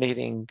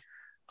 eliminating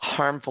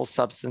harmful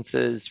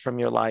substances from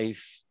your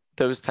life,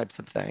 those types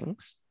of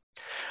things.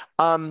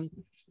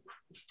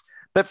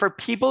 But for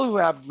people who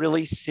have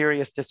really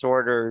serious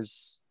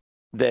disorders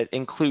that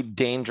include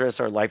dangerous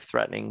or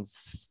life-threatening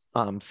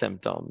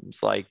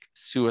symptoms like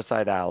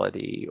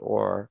suicidality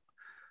or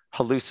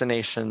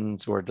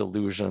hallucinations or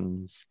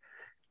delusions,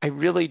 I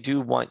really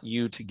do want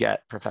you to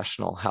get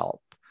professional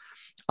help.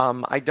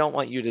 I don't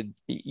want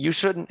you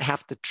shouldn't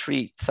have to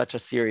treat such a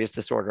serious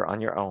disorder on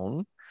your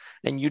own,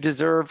 and you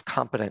deserve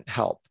competent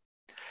help.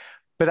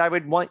 But I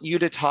would want you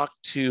to talk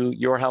to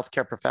your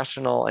healthcare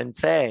professional and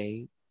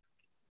say,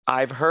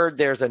 I've heard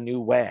there's a new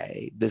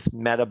way, this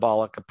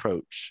metabolic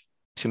approach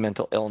to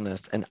mental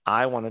illness, and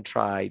I want to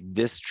try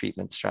this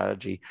treatment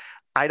strategy.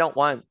 I don't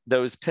want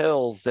those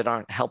pills that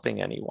aren't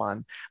helping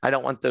anyone. I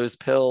don't want those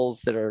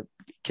pills that are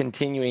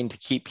continuing to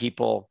keep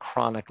people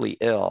chronically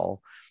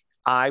ill.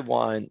 I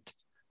want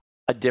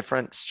a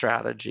different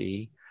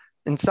strategy.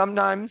 And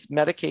sometimes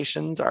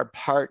medications are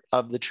part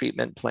of the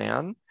treatment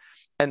plan,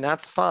 and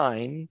that's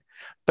fine.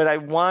 But I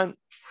would want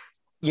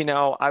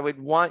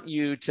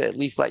you to at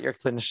least let your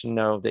clinician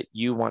know that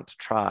you want to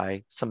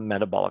try some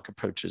metabolic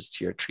approaches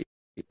to your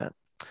treatment.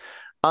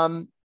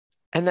 And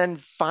then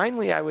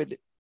finally,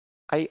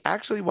 I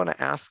actually want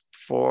to ask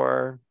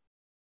for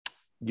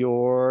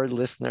your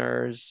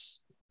listeners'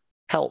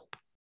 help.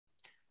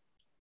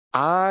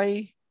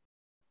 I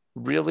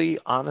really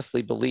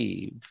honestly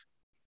believe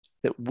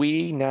that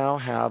we now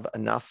have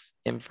enough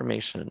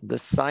information, the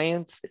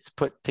science is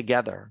put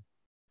together,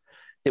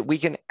 that we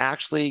can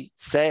actually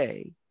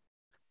say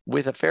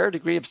with a fair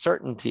degree of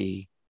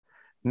certainty,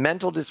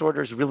 mental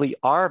disorders really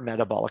are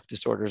metabolic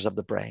disorders of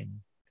the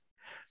brain.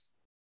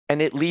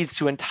 And it leads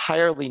to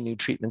entirely new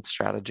treatment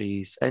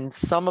strategies. And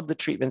some of the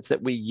treatments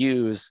that we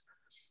use,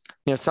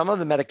 some of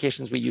the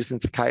medications we use in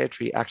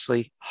psychiatry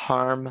actually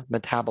harm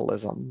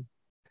metabolism.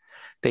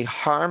 They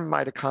harm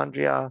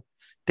mitochondria.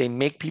 They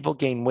make people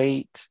gain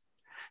weight.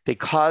 They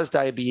cause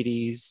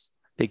diabetes.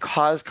 They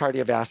cause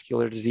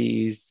cardiovascular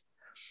disease.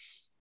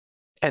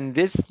 And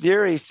this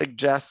theory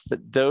suggests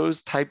that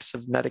those types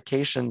of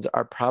medications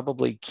are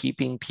probably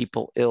keeping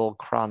people ill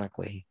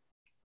chronically.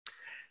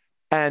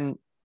 And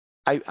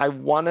I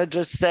want to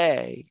just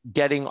say,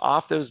 getting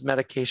off those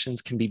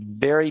medications can be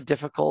very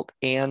difficult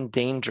and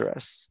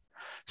dangerous.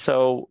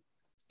 So,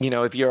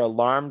 if you're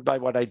alarmed by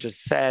what I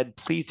just said,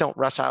 please don't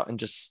rush out and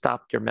just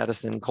stop your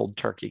medicine cold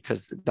turkey,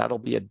 because that'll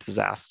be a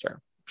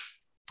disaster.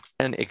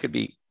 And it could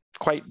be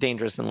quite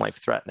dangerous and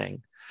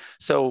life-threatening.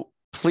 So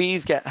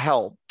please get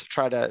help to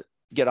try to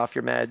get off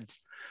your meds.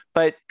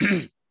 But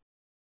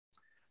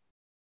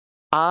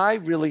I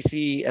really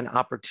see an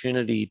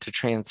opportunity to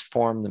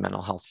transform the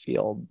mental health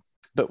field.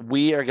 But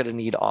we are going to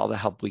need all the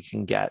help we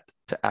can get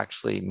to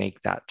actually make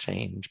that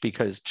change,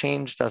 because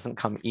change doesn't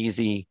come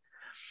easy.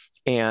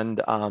 And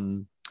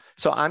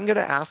so I'm going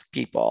to ask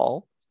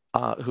people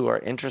who are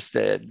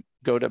interested,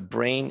 go to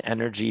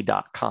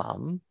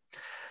brainenergy.com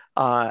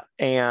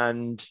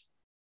and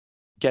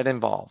get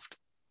involved.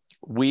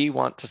 We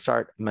want to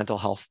start a mental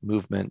health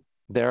movement.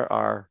 There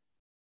are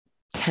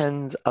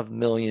tens of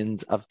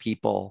millions of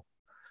people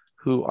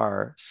who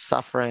are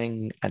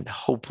suffering and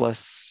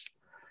hopeless,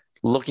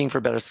 looking for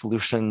better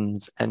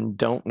solutions and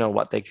don't know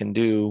what they can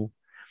do,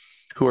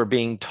 who are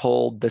being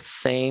told the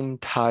same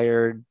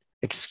tired,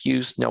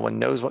 excuse. No one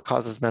knows what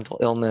causes mental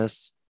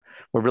illness.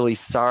 We're really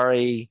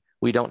sorry.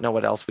 We don't know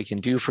what else we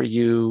can do for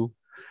you.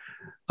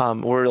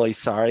 We're really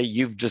sorry.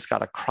 You've just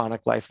got a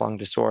chronic lifelong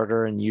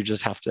disorder and you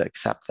just have to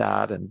accept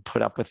that and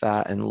put up with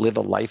that and live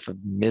a life of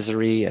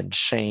misery and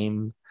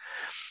shame.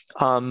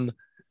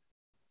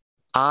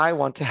 I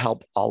want to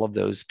help all of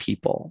those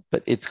people,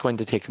 but it's going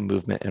to take a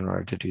movement in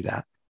order to do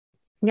that.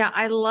 Yeah,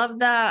 I love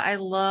that. I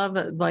love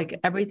like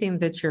everything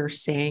that you're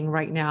saying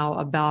right now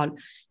about,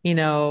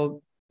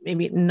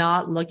 maybe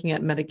not looking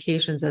at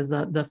medications as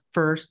the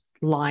first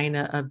line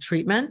of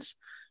treatment.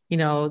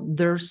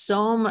 There's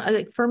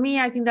like for me,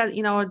 I think that,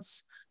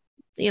 it's,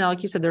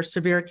 like you said, there's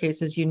severe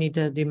cases you need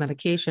to do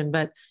medication,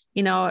 but,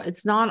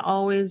 it's not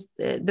always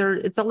there.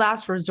 It's a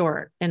last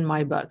resort in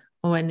my book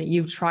when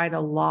you've tried a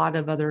lot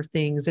of other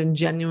things and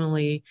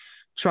genuinely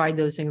tried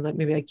those things, like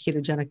maybe a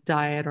ketogenic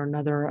diet or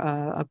another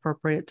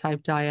appropriate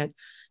type diet,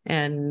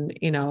 and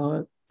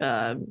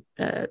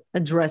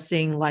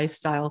addressing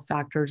lifestyle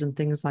factors and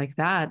things like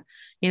that.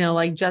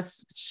 Like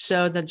just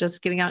show that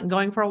just getting out and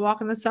going for a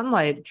walk in the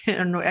sunlight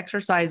and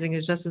exercising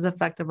is just as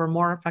effective or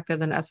more effective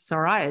than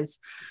SSRIs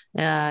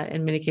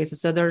in many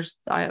cases. So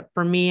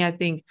for me, I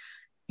think,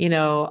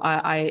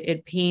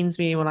 it pains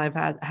me when I've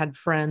had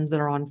friends that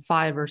are on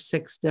 5 or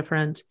 6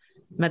 different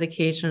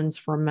medications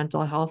for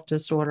mental health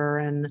disorder,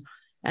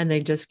 and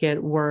they just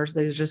get worse.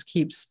 They just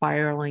keep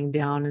spiraling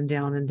down and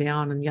down and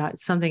down. And yeah,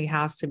 something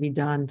has to be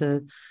done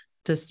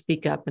to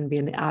speak up and be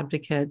an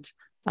advocate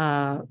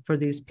for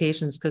these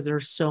patients, because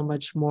there's so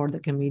much more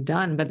that can be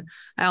done. But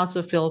I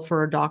also feel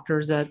for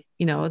doctors that,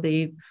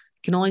 they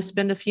can only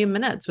spend a few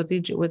minutes with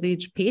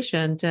each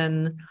patient,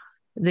 and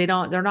they're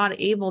not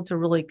able to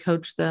really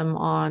coach them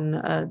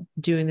on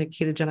doing the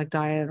ketogenic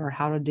diet or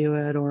how to do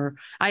it. Or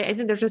I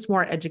think there's just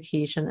more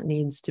education that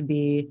needs to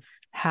be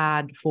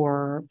had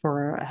for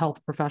health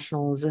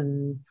professionals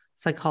and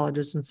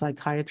psychologists and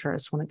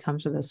psychiatrists when it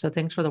comes to this. So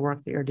thanks for the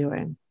work that you're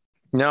doing.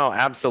 No,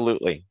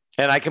 absolutely.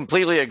 And I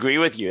completely agree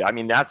with you. I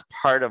mean, that's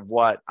part of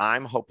what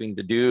I'm hoping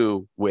to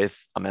do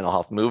with a mental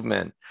health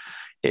movement,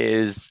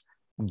 is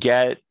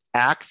get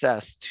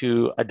access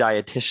to a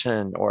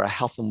dietitian or a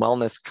health and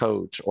wellness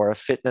coach or a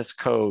fitness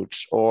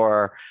coach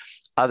or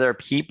other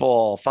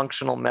people,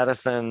 functional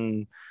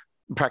medicine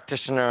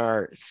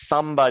practitioner,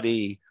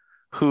 somebody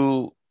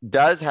who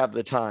does have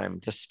the time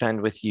to spend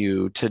with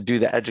you to do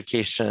the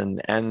education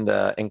and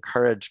the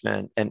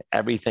encouragement and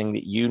everything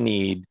that you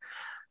need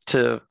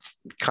to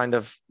kind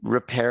of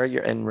repair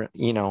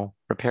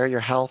your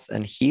health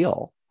and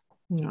heal.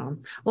 Yeah.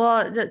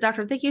 Well,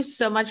 Doctor, thank you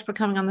so much for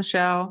coming on the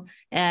show.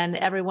 And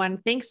everyone,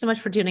 thanks so much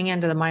for tuning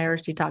in to the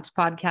Myers Detox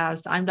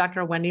Podcast. I'm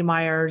Dr. Wendy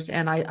Myers,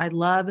 and I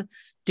love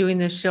doing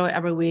this show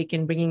every week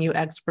and bringing you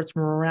experts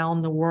from around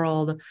the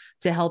world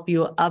to help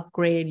you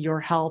upgrade your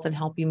health and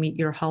help you meet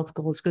your health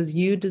goals, because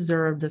you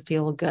deserve to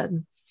feel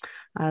good.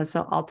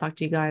 So I'll talk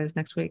to you guys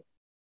next week.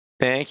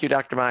 Thank you,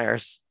 Dr.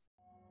 Myers.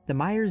 The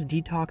Myers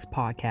Detox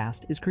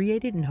Podcast is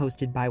created and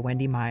hosted by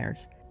Wendy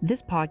Myers.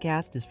 This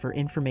podcast is for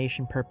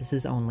information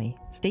purposes only.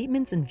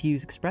 Statements and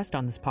views expressed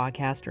on this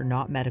podcast are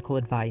not medical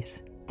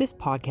advice. This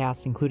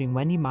podcast, including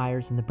Wendy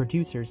Myers and the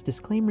producers,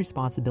 disclaim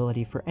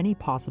responsibility for any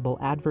possible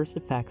adverse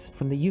effects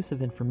from the use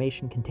of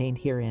information contained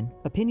herein.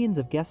 Opinions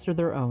of guests are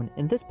their own,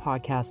 and this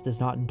podcast does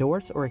not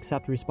endorse or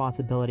accept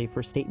responsibility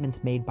for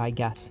statements made by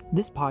guests.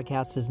 This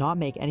podcast does not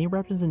make any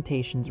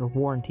representations or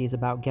warranties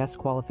about guest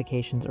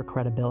qualifications or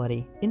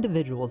credibility.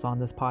 Individuals on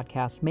this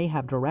podcast may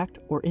have direct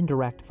or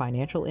indirect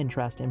financial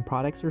interest in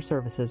products or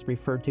services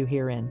referred to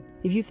herein.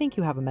 If you think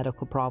you have a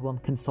medical problem,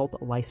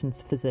 consult a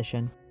licensed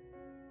physician.